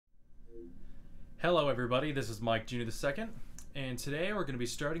Hello everybody, this is Mike Jr. II, and today we're going to be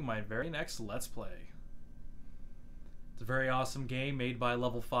starting my very next Let's Play. It's a very awesome game made by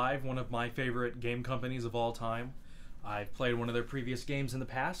Level 5, one of my favorite game companies of all time. I've played one of their previous games in the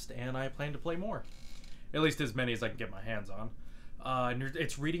past, and I plan to play more. At least as many as I can get my hands on.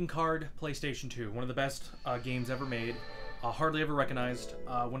 It's Reading Card PlayStation 2, one of the best games ever made. Hardly ever recognized.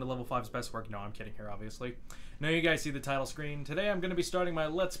 One of Level 5's best work. No, I'm kidding here, obviously. Now you guys see the title screen. Today I'm going to be starting my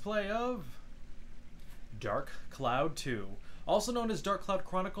Let's Play of Dark Cloud 2, also known as Dark Cloud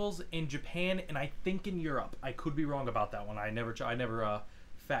Chronicles in Japan and I think in Europe. I could be wrong about that one. I never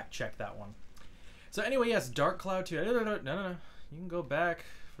fact checked that one. So anyway, yes, Dark Cloud 2. No. You can go back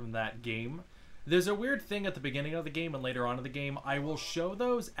from that game. There's a weird thing at the beginning of the game and later on in the game. I will show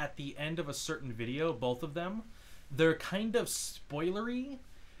those at the end of a certain video, both of them. They're kind of spoilery,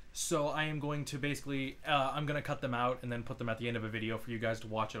 so I am going to basically, I'm going to cut them out and then put them at the end of a video for you guys to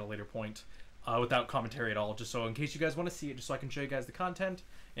watch at a later point. Without commentary at all, just so in case you guys want to see it, just so I can show you guys the content,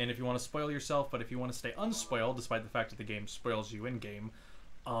 and if you want to spoil yourself, but if you want to stay unspoiled, despite the fact that the game spoils you in-game,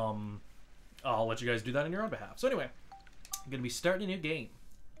 I'll let you guys do that on your own behalf. So anyway, I'm going to be starting a new game.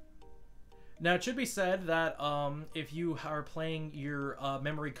 Now, it should be said that if you are playing your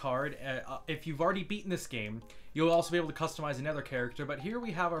memory card, if you've already beaten this game, you'll also be able to customize another character, but here we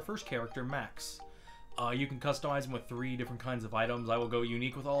have our first character, Max. You can customize him with 3 different kinds of items. I will go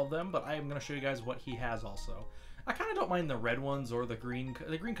unique with all of them, but I am going to show you guys what he has also. I kind of don't mind the red ones or the green.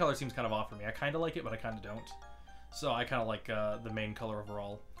 The green color seems kind of off for me. I kind of like it, but I kind of don't. So I kind of like the main color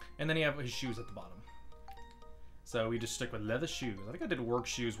overall. And then you have his shoes at the bottom. So we just stick with leather shoes. I think I did work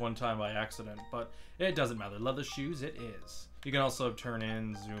shoes one time by accident, but it doesn't matter. Leather shoes it is. You can also turn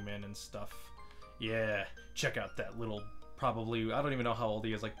in, zoom in, and stuff. Yeah, check out that little... Probably, I don't even know how old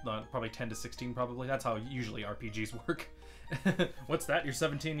he is, like probably 10 to 16 probably. That's how usually RPGs work. What's that? You're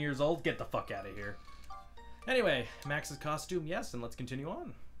 17 years old? Get the fuck out of here. Anyway, Max's costume, yes, and let's continue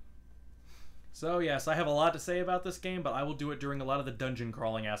on. So yes, I have a lot to say about this game, but I will do it during a lot of the dungeon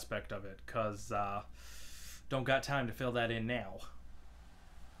crawling aspect of it, because don't got time to fill that in now.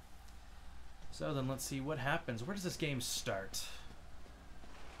 So then let's see what happens. Where does this game start?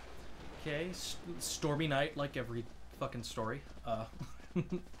 Okay, stormy night like every fucking story.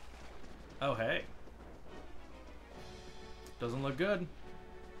 Oh hey. Doesn't look good.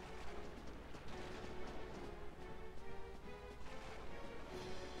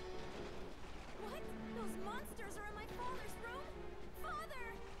 What? Those monsters are in my father's room?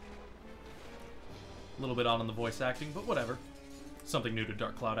 Father! A little bit on the voice acting, but whatever. Something new to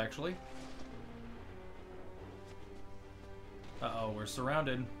Dark Cloud, actually. Uh-oh, we're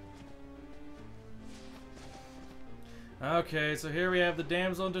surrounded. Okay, so here we have the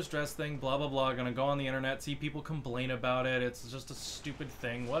damsel in distress thing, blah blah blah. Gonna go on the internet, see people complain about it. It's just a stupid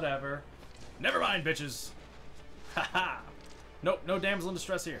thing, whatever. Never mind, bitches. Haha. Nope, no damsel in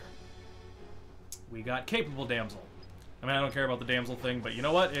distress here. We got capable damsel. I mean, I don't care about the damsel thing, but you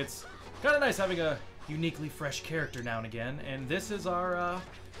know what? It's kind of nice having a uniquely fresh character now and again. And this is our,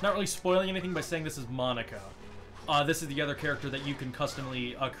 not really spoiling anything by saying this is Monica. This is the other character that you can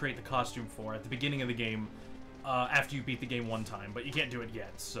customly create the costume for at the beginning of the game. After you beat the game one time, but you can't do it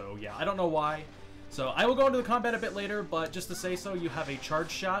yet, so yeah, I don't know why. So I will go into the combat a bit later, but just to say so, you have a charge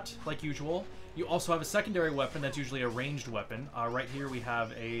shot, like usual. You also have a secondary weapon that's usually a ranged weapon. Right here we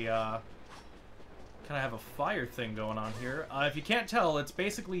have a, kind of have a fire thing going on here. If you can't tell, it's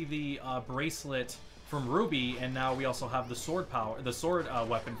basically the bracelet from Ruby, and now we also have the sword power, the sword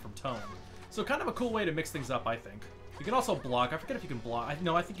weapon from Tone. So kind of a cool way to mix things up, I think. You can also block. I forget if you can block.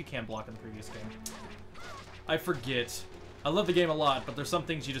 No, I think you can block in the previous game. I forget. I love the game a lot, but there's some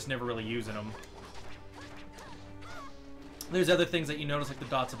things you just never really use in them. There's other things that you notice, like the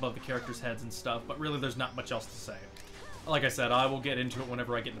dots above the characters' heads and stuff, but really there's not much else to say. Like I said, I will get into it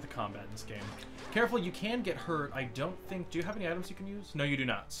whenever I get into the combat in this game. Careful, you can get hurt. I don't think... Do you have any items you can use? No, you do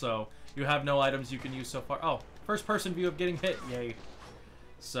not. So, you have no items you can use so far. Oh, first-person view of getting hit. Yay.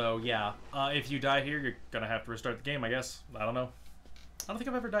 So, yeah. If you die here, you're gonna have to restart the game, I guess. I don't know. I don't think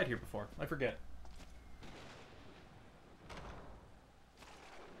I've ever died here before. I forget.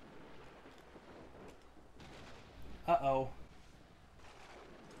 Uh-oh.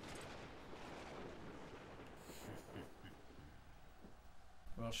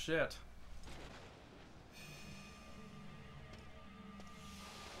 Well, shit.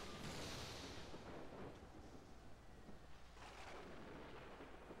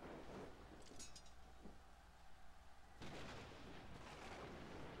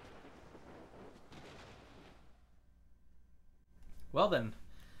 Well then,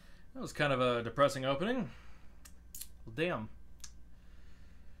 that was kind of a depressing opening. Well, damn.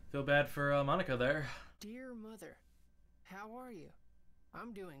 Feel bad for Monica there. Dear Mother, how are you?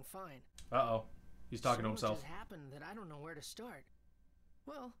 I'm doing fine. Uh-oh. He's talking to So himself. much has happened that I don't know where to start.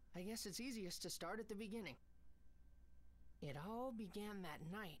 Well, I guess it's easiest to start at the beginning. It all began that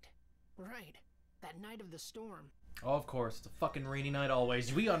night. Right, that night of the storm. Oh, of course. It's a fucking rainy night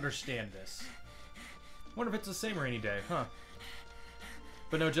always. We understand this. Wonder if it's the same rainy day, huh?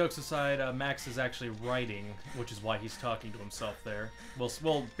 But no, jokes aside, Max is actually writing, which is why he's talking to himself there.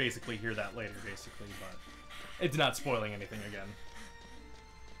 We'll basically hear that later, basically, but it's not spoiling anything again.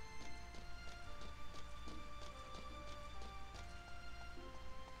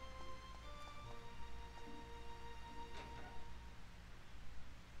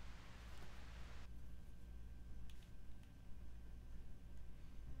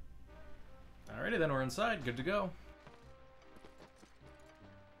 Alrighty then, we're inside. Good to go.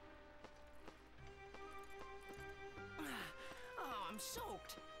 Oh, I'm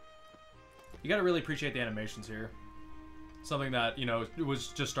soaked. You gotta really appreciate the animations here. Something that, you know, was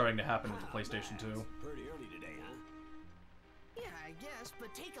just starting to happen with the PlayStation 2. Pretty early today, huh? Yeah, I guess,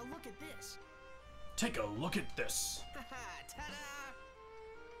 but take a look at this. Take a look at this. Haha, ta-da!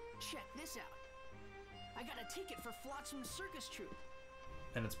 Check this out. I got a ticket for Flotsam Circus Troupe.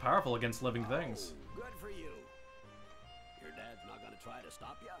 And it's powerful against living things. Oh, good for you. Your dad's not gonna try to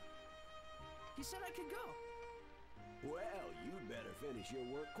stop you? He said I could go. Well, you'd better finish your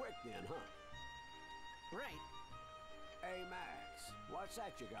work quick then, huh? Right. Hey, Max, what's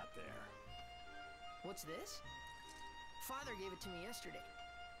that you got there? What's this? Father gave it to me yesterday.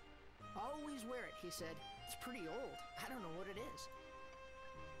 Always wear it, he said. It's pretty old. I don't know what it is.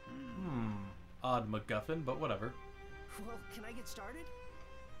 Odd MacGuffin, but whatever. Well, can I get started?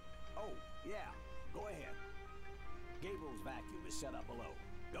 Oh, yeah, go ahead. Gabriel's vacuum is set up below.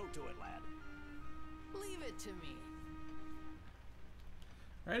 Go to it, lad. Leave it to me.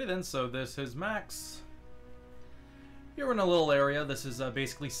 Alrighty then, so this is Max. You're in a little area. This is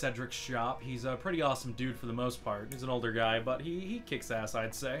basically Cedric's shop. He's a pretty awesome dude for the most part. He's an older guy, but he kicks ass,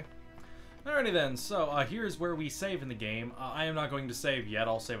 I'd say. Alrighty then, so here's where we save in the game. I am not going to save yet.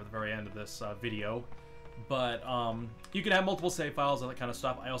 I'll save at the very end of this video. But you can have multiple save files and that kind of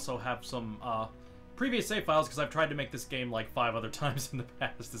stuff. I also have some previous save files because I've tried to make this game like 5 other times in the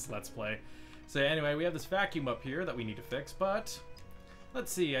past, this Let's Play. So anyway, we have this vacuum up here that we need to fix, but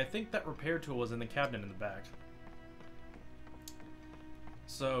let's see. I think that repair tool was in the cabinet in the back.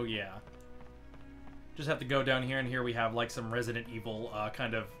 So yeah. Just have to go down here, and here we have like some Resident Evil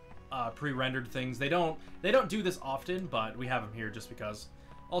kind of pre-rendered things. They don't do this often, but we have them here just because.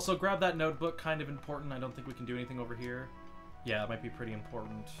 Also, grab that notebook, kind of important. I don't think we can do anything over here. Yeah, it might be pretty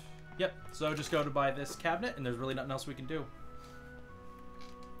important. Yep, so just go to buy this cabinet, and there's really nothing else we can do.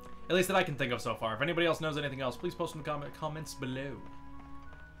 At least that I can think of so far. If anybody else knows anything else, please post in the comments below.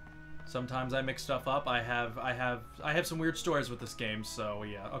 Sometimes I mix stuff up. I have some weird stories with this game, so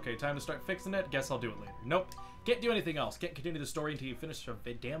yeah. Okay, time to start fixing it. Guess I'll do it later. Nope, can't do anything else. Can't continue the story until you finish a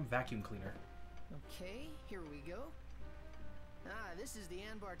damn vacuum cleaner. Okay, here we go. Ah, this is the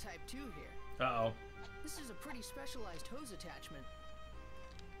Anbar Type 2 here. Uh-oh. This is a pretty specialized hose attachment.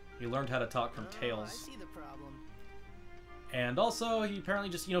 He learned how to talk from I Tails. see the problem. And also, he apparently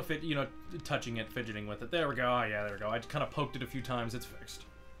just, touching it, fidgeting with it. There we go. Oh, yeah, there we go. I kind of poked it a few times. It's fixed.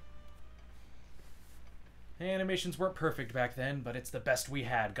 Animations weren't perfect back then, but it's the best we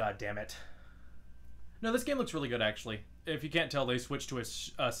had, goddammit. No, this game looks really good, actually. If you can't tell, they switched to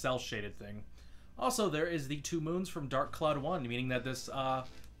a cel-shaded thing. Also, there is the 2 moons from Dark Cloud 1, meaning that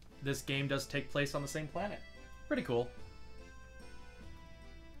this game does take place on the same planet. Pretty cool.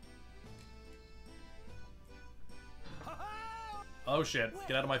 Oh shit,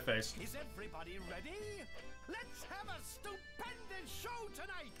 get out of my face. Is everybody ready? Let's have a stupendous show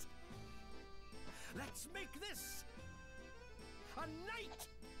tonight! Let's make this a night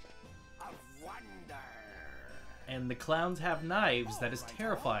of wonder! And the clowns have knives. That is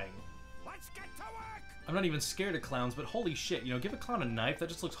terrifying. Let's get to work! I'm not even scared of clowns, but holy shit, give a clown a knife, that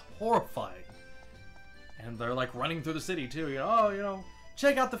just looks horrifying. And they're like running through the city too,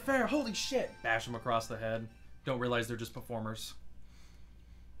 check out the fair, holy shit! Bash them across the head. Don't realize they're just performers.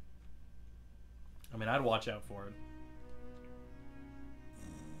 I mean, I'd watch out for it.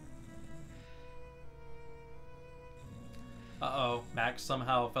 Uh-oh, Max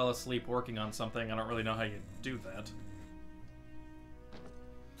somehow fell asleep working on something. I don't really know how you do that.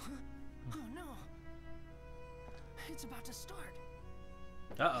 Oh no! It's about to start.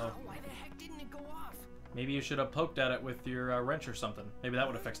 Uh-oh. Why the heck didn't it go off? Maybe you should have poked at it with your wrench or something. Maybe that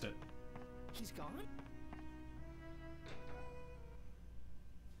would have fixed it. He's gone?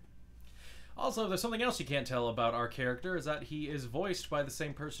 Also, there's something else you can't tell about our character, is that he is voiced by the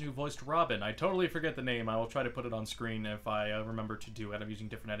same person who voiced Robin. I totally forget the name. I will try to put it on screen if I remember to do it. I'm using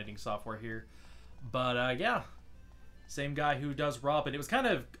different editing software here. But, yeah. Same guy who does Robin. It was kind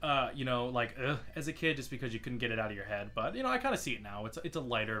of, you know, like, as a kid, just because you couldn't get it out of your head. But, you know, I kind of see it now. It's a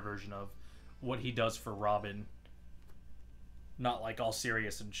lighter version of what he does for Robin. Not, like, all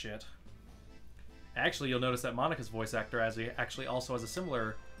serious and shit. Actually, you'll notice that Monica's voice actor actually also has a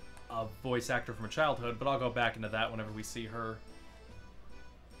similar voice actor from her childhood, but I'll go back into that whenever we see her.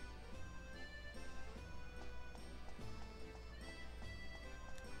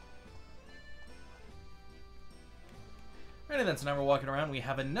 Alrighty then, so now we're walking around. We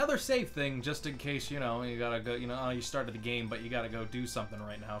have another save thing, just in case, you know, you gotta go, you know, you started the game, but you gotta go do something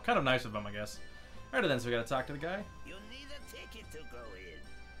right now. Kind of nice of them, I guess. Alrighty then, so we gotta talk to the guy. You'll need a ticket to go in.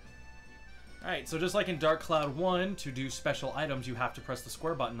 Alright, so just like in Dark Cloud 1, to do special items, you have to press the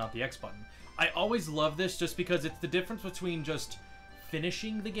square button, not the X button. I always love this just because it's the difference between just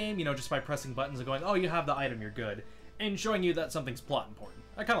finishing the game, you know, just by pressing buttons and going, oh, you have the item, you're good, and showing you that something's plot important.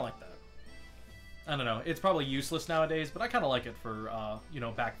 I kind of like that. I don't know, it's probably useless nowadays, but I kind of like it for, you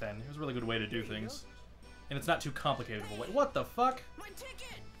know, back then. It was a really good way to do things. And it's not too complicated of a way. What the fuck? My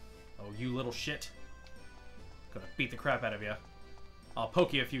ticket! Oh, you little shit. Gonna beat the crap out of you. I'll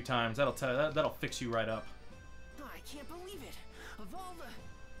poke you a few times. That'll fix you right up. Oh, I can't believe it. Of all the...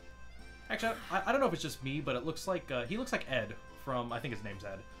 Actually, I don't know if it's just me, but it looks like, he looks like Ed from, I think his name's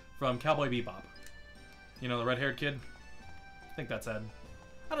Ed, from Cowboy Bebop. You know, the red-haired kid? I think that's Ed.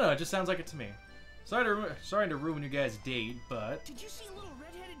 I don't know, it just sounds like it to me. Sorry to ruin your guys' date, but... Did you see a little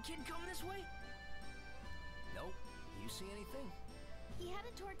red-headed kid come this way? Nope. You see anything? He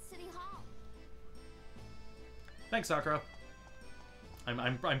headed towards City Hall. Thanks, Sakura.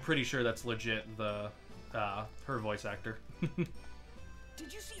 I'm pretty sure that's legit the her voice actor.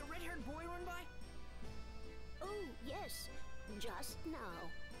 Did you see a red-haired boy run by? Oh, yes. Just now.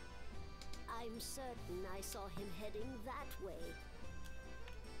 I'm certain I saw him heading that way.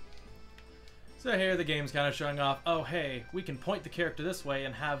 So here the game's kind of showing off, oh hey, we can point the character this way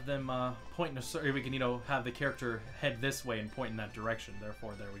and have them point in a certain, we can, you know, have the character head this way and point in that direction,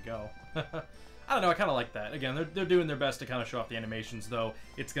 therefore there we go. I don't know, I kind of like that. Again, they're doing their best to kind of show off the animations, though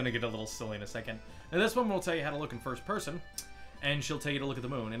it's going to get a little silly in a second. Now this one will tell you how to look in first person, and she'll tell you to look at the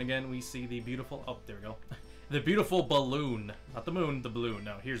moon. And again, we see the beautiful, oh, there we go. The beautiful balloon. Not the moon, the balloon.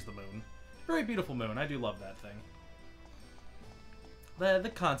 No, here's the moon. Very beautiful moon, I do love that thing.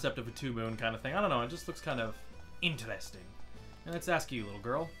 The concept of a two-moon kind of thing. I don't know, it just looks kind of interesting. And let's ask you, little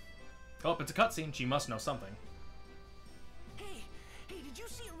girl. Oh, it's a cutscene. She must know something. Hey, did you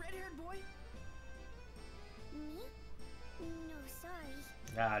see a red-haired boy? Me? No, sorry.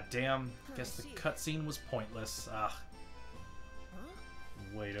 Ah, damn. Guess the see. cutscene was pointless. Ah. Huh?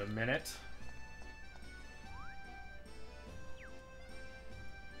 Wait a minute.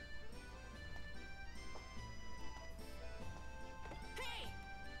 Hey!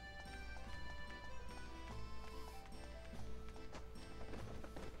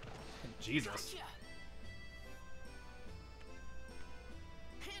 Jesus. Gotcha!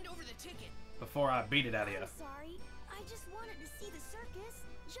 Hand over the ticket. Before I beat it out of you. I'm sorry. I just wanted to see the circus.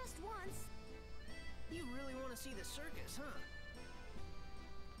 Just once. You really want to see the circus, huh?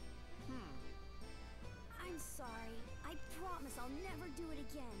 I'm sorry. I promise I'll never do it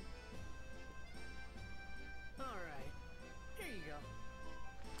again. Alright. Here you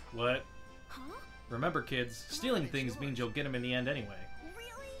go. What? Huh? Remember, kids, stealing things means you'll get them in the end anyway.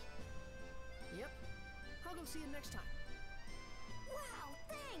 Really? Yep. I'll go see you next time. Wow,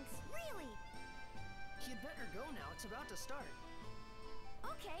 thanks. Really? You'd better go now. It's about to start.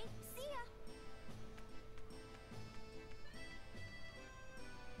 Okay, see ya.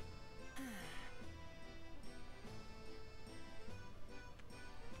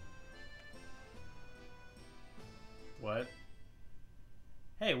 What?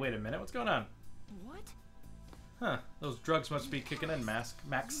 Hey, wait a minute, what's going on? What? Huh, those drugs must be kicking in, Max. You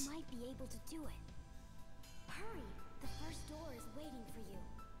might be able to do it. Hurry, the first door is waiting for you.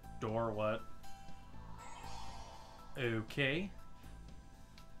 Door what? Okay.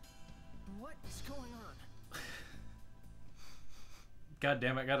 What is going on? God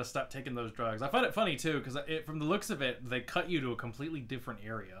damn it, I gotta stop taking those drugs. I find it funny, too, because from the looks of it, they cut you to a completely different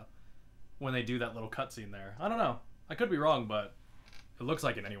area when they do that little cutscene there. I don't know. I could be wrong, but it looks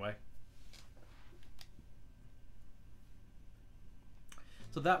like it anyway.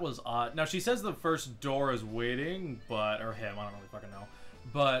 So that was odd. Now, she says the first door is waiting, but... Or him, I don't really fucking know.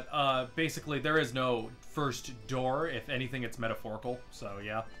 But, basically, there is no first door. If anything, it's metaphorical. So,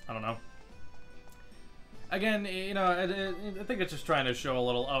 yeah, I don't know. Again, you know, I think it's just trying to show a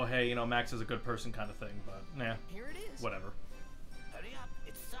little, oh, hey, you know, Max is a good person kind of thing, but, nah, Here it is. whatever. Hurry up,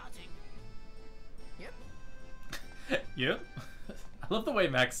 it's starting. Yep. Yep. I love the way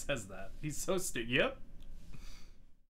Max says that. He's so stupid. Yep.